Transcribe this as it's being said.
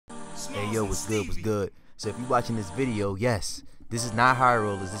Hey yo, what's good, what's good? So if you're watching this video, yes, this is not high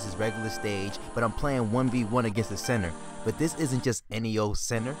rollers, this is regular stage, but I'm playing 1v1 against the center. But this isn't just any old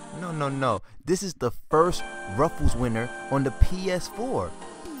center, no. This is the first Ruffles winner on the PS4.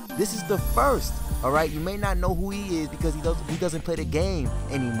 This is the first, alright? You may not know who he is because he doesn't play the game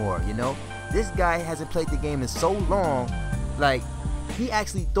anymore, you know? This guy hasn't played the game in so long, like, he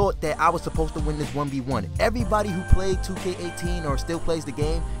actually thought that I was supposed to win this 1v1. Everybody who played 2K18 or still plays the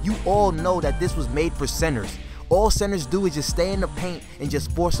game, you all know that this was made for centers. All centers do is just stay in the paint and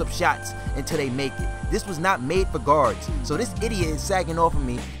just force up shots until they make it. This was not made for guards. So this idiot is sagging off of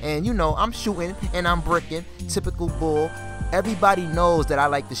me, and you know, I'm shooting and I'm bricking, typical bull. Everybody knows that I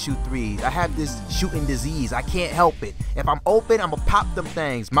like to shoot threes. I have this shooting disease. I can't help it. If I'm open, I'm gonna pop them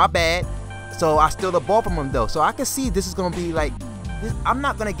things. My bad. So I steal the ball from him though. So I can see this is gonna be like, I'm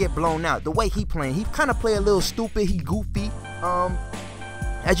not gonna get blown out. The way he playing, he kind of play a little stupid. He goofy.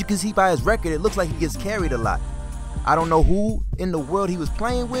 As you can see by his record, it looks like he gets carried a lot. I don't know who in the world he was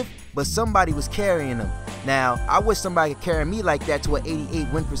playing with, but somebody was carrying him. Now, I wish somebody could carry me like that to an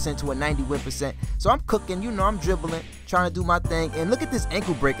 88 win percent, to a 90 win percent. So I'm cooking, you know, I'm dribbling, trying to do my thing. And look at this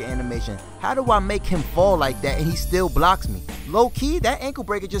ankle breaker animation. How do I make him fall like that and he still blocks me? Low key, that ankle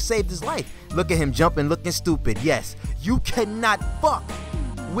breaker just saved his life. Look at him jumping, looking stupid. Yes, you cannot fuck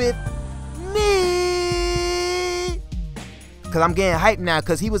with me. Cause I'm getting hyped now,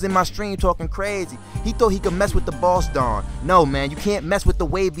 cause he was in my stream talking crazy. He thought he could mess with the boss Don. No man, you can't mess with the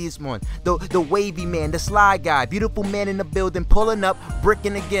waviest one. The wavy man, the slide guy, beautiful man in the building, pulling up,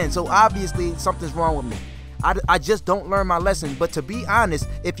 bricking again. So obviously something's wrong with me. I just don't learn my lesson. But to be honest,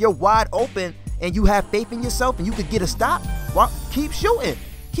 if you're wide open and you have faith in yourself and you could get a stop, well, keep shooting.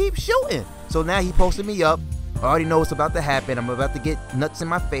 Keep shooting. So now he posted me up. I already know what's about to happen. I'm about to get nuts in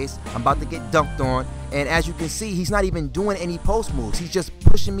my face. I'm about to get dunked on. And as you can see, he's not even doing any post moves. He's just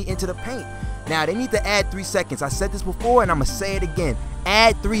pushing me into the paint. Now, they need to add 3 seconds. I said this before, and I'm going to say it again.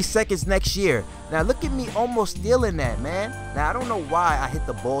 Add 3 seconds next year. Now, look at me almost stealing that, man. Now, I don't know why I hit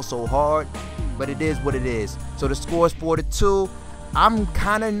the ball so hard, but it is what it is. So the score is 4-2. I'm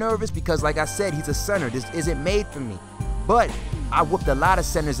kind of nervous because, like I said, he's a center. This isn't made for me. But I whooped a lot of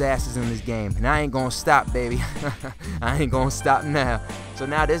centers' asses in this game, and I ain't gonna stop, baby. I ain't gonna stop now. So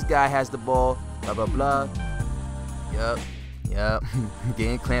now this guy has the ball, blah, blah, blah. Yup.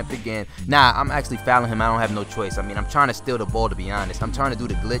 Getting clamped again. Nah, I'm actually fouling him. I don't have no choice. I mean, I'm trying to steal the ball, to be honest. I'm trying to do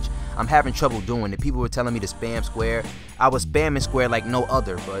the glitch. I'm having trouble doing it. People were telling me to spam square. I was spamming square like no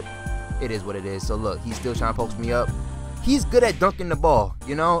other, but it is what it is. So look, he's still trying to post me up. He's good at dunking the ball,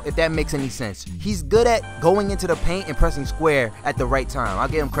 you know, if that makes any sense. He's good at going into the paint and pressing square at the right time. I'll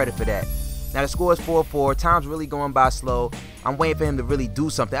give him credit for that. Now the score is 4-4. Time's really going by slow. I'm waiting for him to really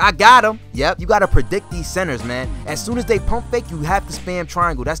do something. I got him. Yep, you got to predict these centers, man. As soon as they pump fake, you have to spam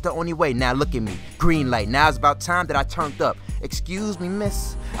triangle. That's the only way. Now look at me. Green light. Now it's about time that I turned up. Excuse me,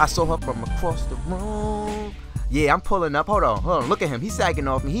 miss. I saw her from across the room. Yeah, I'm pulling up. Hold on. Look at him. He's sagging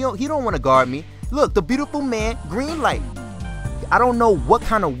off me. He don't want to guard me. Look, the beautiful man, green light. I don't know what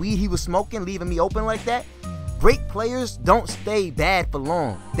kind of weed he was smoking, leaving me open like that. Great players don't stay bad for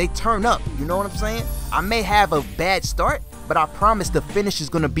long. They turn up, you know what I'm saying? I may have a bad start, but I promise the finish is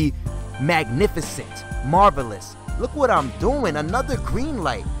going to be magnificent, marvelous. Look what I'm doing, another green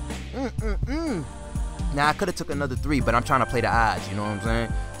light. Now, I could have took another 3, but I'm trying to play the odds, you know what I'm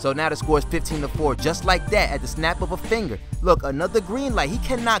saying? So now the score is 15-4, just like that, at the snap of a finger. Look, another green light. He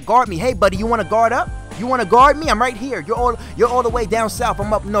cannot guard me. Hey, buddy, you want to guard up? You want to guard me? I'm right here. You're all the way down south.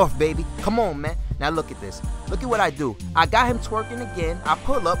 I'm up north, baby. Come on, man. Now look at this. Look at what I do. I got him twerking again. I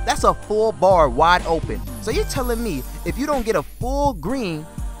pull up. That's a full bar wide open. So you're telling me if you don't get a full green,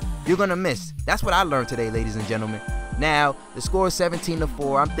 you're going to miss. That's what I learned today, ladies and gentlemen. Now, the score is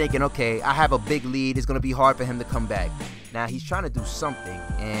 17-4. I'm thinking, okay, I have a big lead. It's going to be hard for him to come back. Now, he's trying to do something.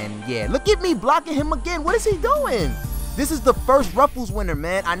 And, yeah, look at me blocking him again. What is he doing? This is the first Ruffles winner,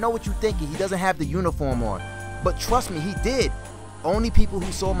 man. I know what you're thinking. He doesn't have the uniform on. But trust me, he did. Only people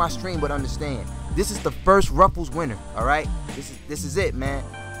who saw my stream would understand. This is the first Ruffles winner, all right? This is it, man.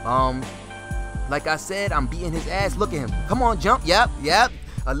 Like I said, I'm beating his ass. Look at him. Come on, jump. Yep.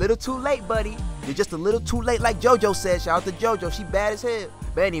 A little too late, buddy. You're just a little too late, like JoJo said. Shout out to JoJo. She bad as hell.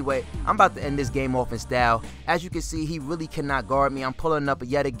 But anyway, I'm about to end this game off in style. As you can see, he really cannot guard me. I'm pulling up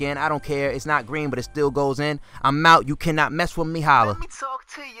yet again. I don't care. It's not green, but it still goes in. I'm out. You cannot mess with me. Holla. Let me talk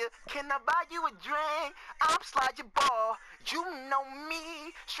to you. Can I buy you a drink? I'm slide your ball. You know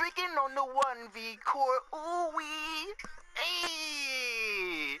me. Streaking on the 1v court. Ooh wee.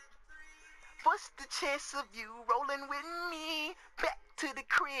 Hey. What's the chance of you rolling with me? Back to the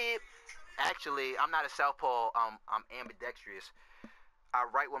crib. Actually, I'm not a southpaw. I'm ambidextrous. I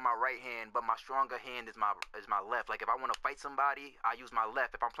write with my right hand, but my stronger hand is my left. Like if I want to fight somebody, I use my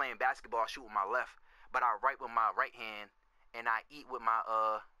left. If I'm playing basketball, I shoot with my left. But I write with my right hand, and I eat with my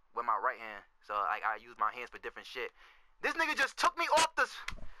right hand. So like I use my hands for different shit. This nigga just took me off the